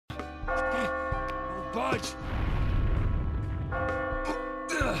budge. All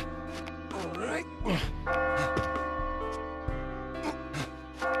right.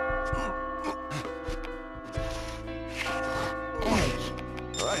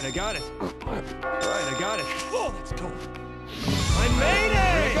 All right, I got it. All right, I got it. Oh, let's go. I made it!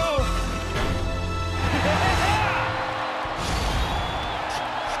 Here we go.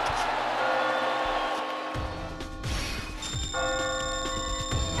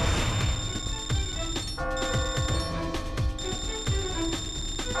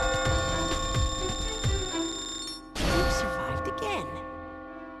 You've survived again.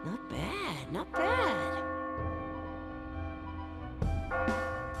 Not bad, not bad.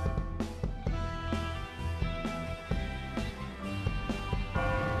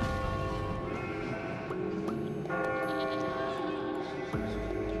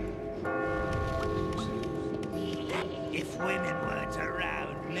 If women weren't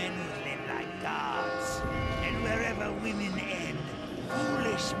around, men would live like gods. And wherever women end,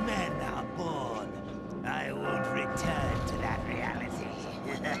 foolish men are born. I won't return to that reality.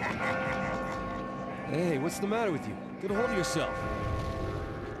 Hey, what's the matter with you? Get a hold of yourself.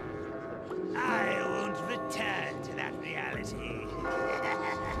 I won't return to that reality.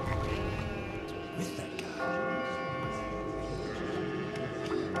 With that guy.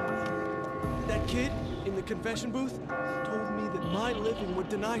 That kid in the confession booth told me that my living would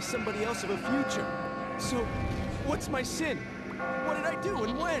deny somebody else of a future. So, what's my sin? What did I do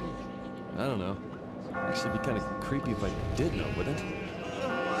and when? I don't know. Actually, it'd be kind of creepy if I did know, wouldn't it?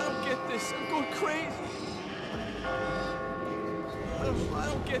 I don't get this. I'm going crazy. I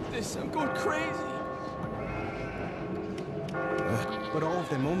don't get this. I'm going crazy. But all of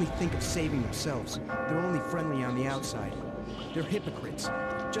them only think of saving themselves. They're only friendly on the outside. They're hypocrites,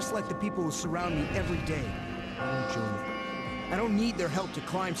 just like the people who surround me every day. I won't join them. I don't need their help to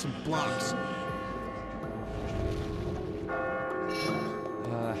climb some blocks.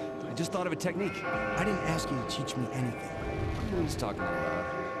 I just thought of a technique. I didn't ask you to teach me anything. Who's talking out loud?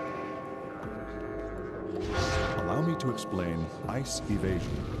 Allow me to explain ice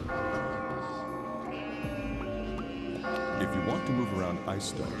evasion. If you want to move around ice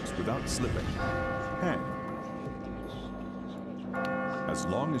stones without slipping, hang. As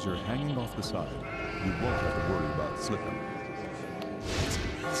long as you're hanging off the side, you won't have to worry about slipping. That's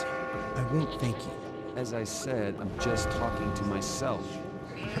amazing. I won't thank you. As I said, I'm just talking to myself.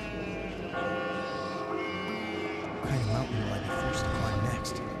 What kind of mountain will I be forced to climb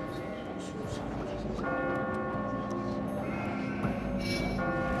next?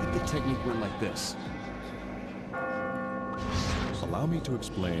 I think the technique went like this. Allow me to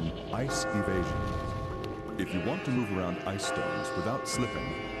explain ice evasion. If you want to move around ice stones without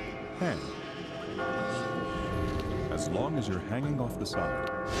slipping, hang. As long as you're hanging off the side.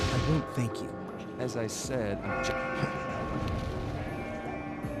 I won't thank you. As I said, I'm just...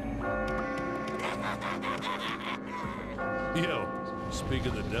 Yo, speak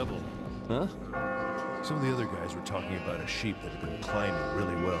of the devil. Huh? Some of the other guys were talking about a sheep that had been climbing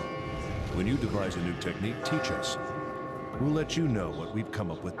really well. When you devise a new technique, teach us. We'll let you know what we've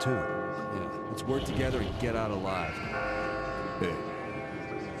come up with too. Yeah, let's work together and get out alive. Hey,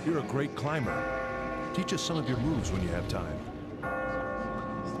 you're a great climber. Teach us some of your moves when you have time.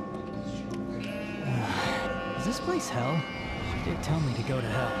 Is this place hell? She did tell me to go to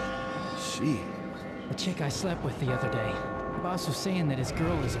hell. She? The chick I slept with the other day. The boss was saying that his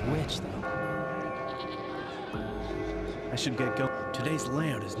girl is a witch, though. I should get going. Today's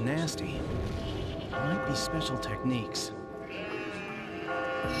layout is nasty. Might be special techniques.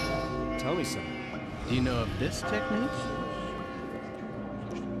 Tell me something. Do you know of this technique?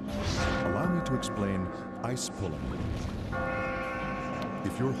 Allow me to explain ice pulling.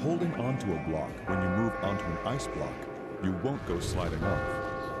 If you're holding onto a block when you move onto an ice block, you won't go sliding off.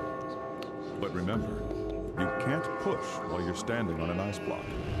 But remember, you can't push while you're standing on an ice block.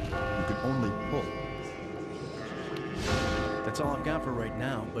 You can only pull. That's all I've got for right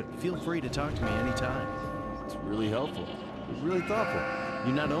now, but feel free to talk to me anytime. It's really helpful. Really thoughtful.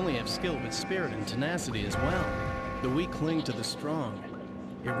 You not only have skill, but spirit and tenacity as well. The weak cling to the strong.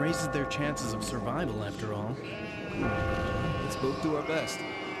 It raises their chances of survival, after all. Let's both do our best.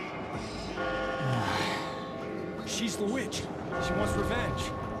 She's the witch. She wants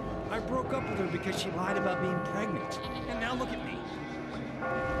revenge. I broke up with her because she lied about being pregnant. And now look at me.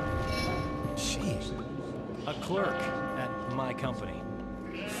 Jeez. A clerk at my company.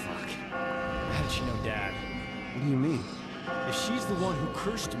 Fuck. How did she know Dad? What do you mean? If she's the one who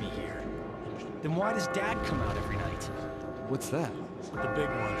cursed me here, then why does Dad come out every night? What's that? The big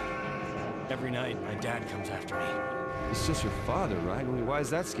one. Every night, my dad comes after me. It's just your father, right? I mean, why is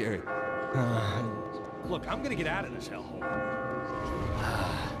that scary? Look, I'm gonna get out of this hellhole.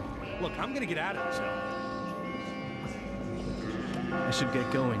 Look, I'm gonna get out of this hellhole. I should get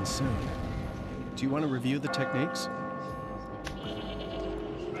going soon. Do you want to review the techniques?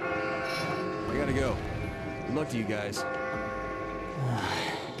 I gotta go. Good luck to you guys.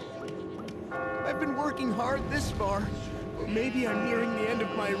 I've been working hard this far, but maybe I'm nearing the end of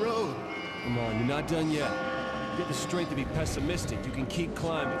my road. Come on, you're not done yet. You get the strength to be pessimistic. You can keep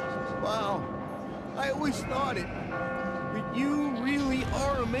climbing. Wow, I always thought it. But you really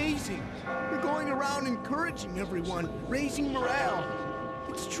are amazing. You're going around encouraging everyone, raising morale.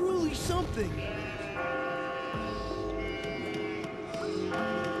 It's truly something.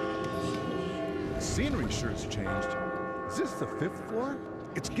 The scenery sure has changed. Is this the 5th floor?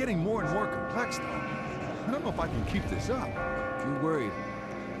 It's getting more and more complex, though. I don't know if I can keep this up. If you're worried,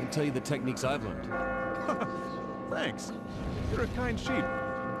 I can tell you the techniques I've learned. Thanks. You're a kind sheep.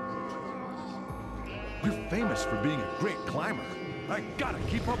 You're famous for being a great climber. I gotta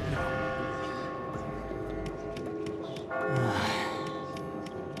keep up now.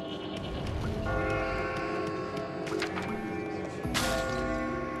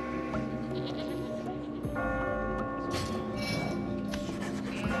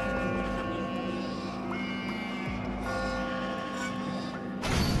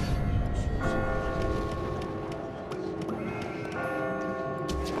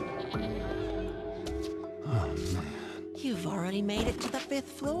 You've already made it to the 5th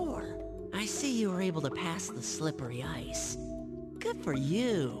floor. I see you were able to pass the slippery ice. Good for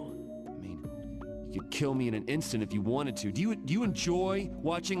you. I mean, you could kill me in an instant if you wanted to. Do you enjoy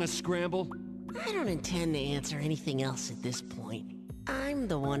watching us scramble? I don't intend to answer anything else at this point. I'm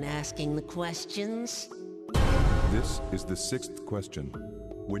the one asking the questions. This is the 6th question.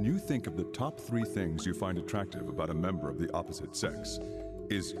 When you think of the top 3 things you find attractive about a member of the opposite sex,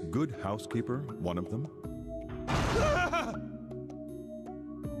 is good housekeeper one of them?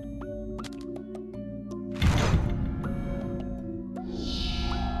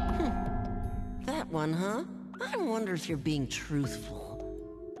 That one, huh? I wonder if you're being truthful.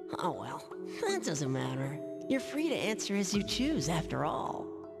 Oh well, that doesn't matter. You're free to answer as you choose, after all.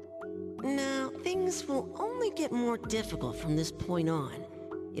 Now, things will only get more difficult from this point on.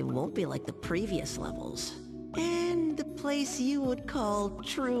 It won't be like the previous levels. And the place you would call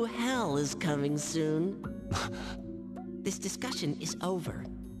true hell is coming soon. This discussion is over.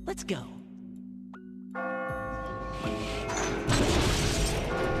 Let's go.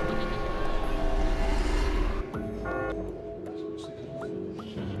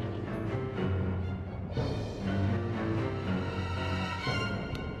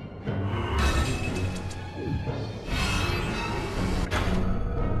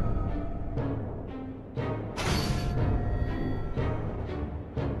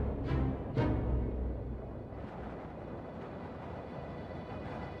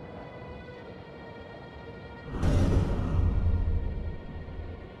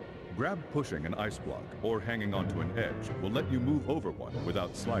 Grab pushing an ice block or hanging onto an edge will let you move over one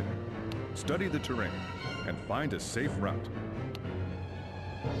without sliding. Study the terrain and find a safe route.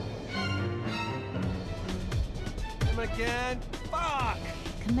 Him again? Fuck!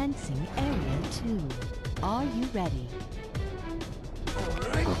 Commencing Area 2. Are you ready?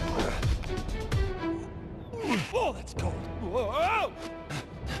 Alright. Oh, that's cold. Whoa!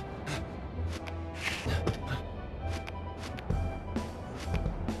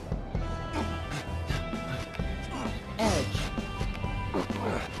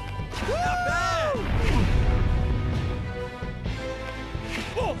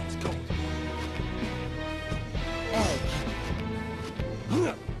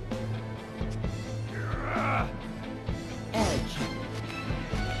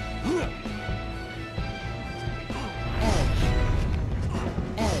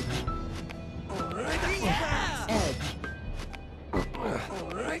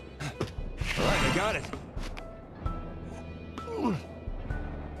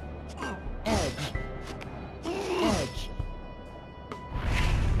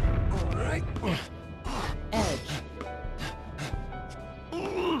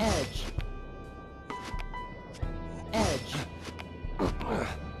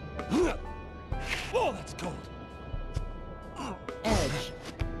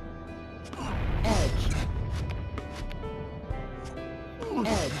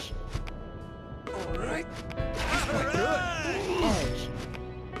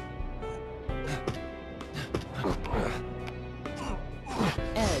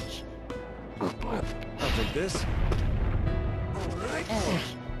 This? Alright.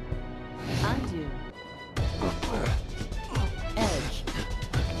 Edge. Undo. Edge.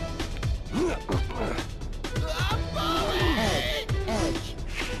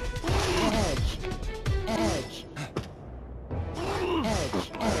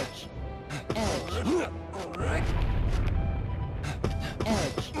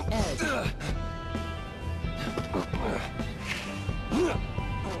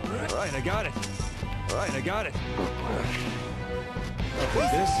 Right, I got it. Right, I got it.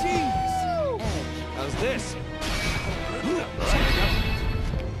 How's this? Edge. How's this?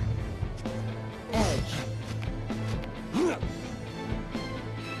 Edge.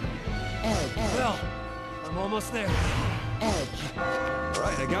 Edge. Well, I'm almost there. Edge.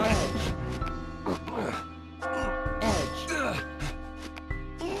 Right, I got it. Edge.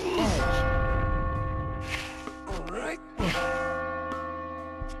 Edge. All right. Edge.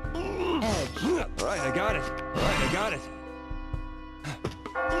 Right, I got it. Right, I got it.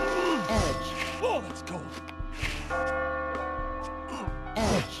 Edge. Oh, that's cold.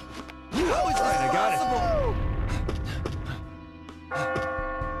 Edge. How is Right, I this got it. possible?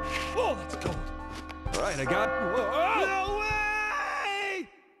 Oh, that's cold. Right, I got it. No way!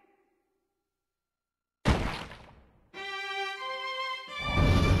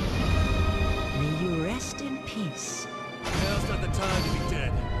 May you rest in peace. Now's not the time to be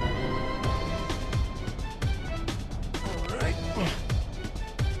dead. All right.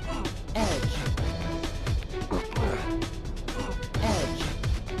 Edge. Edge.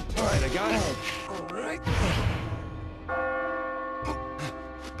 All right, I got it. Edge. All right.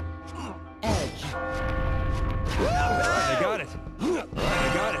 Edge. All right, I got it. All right,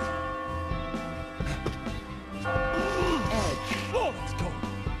 I got it. Edge. Oh, that's cold.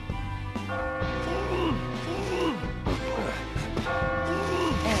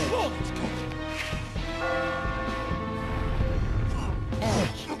 Oh, that's cold.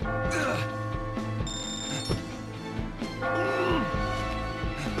 Edge.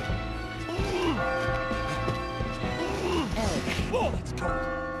 Oh, that's cold.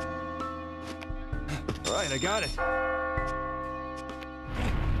 All right, I got it.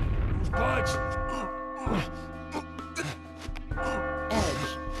 Budge.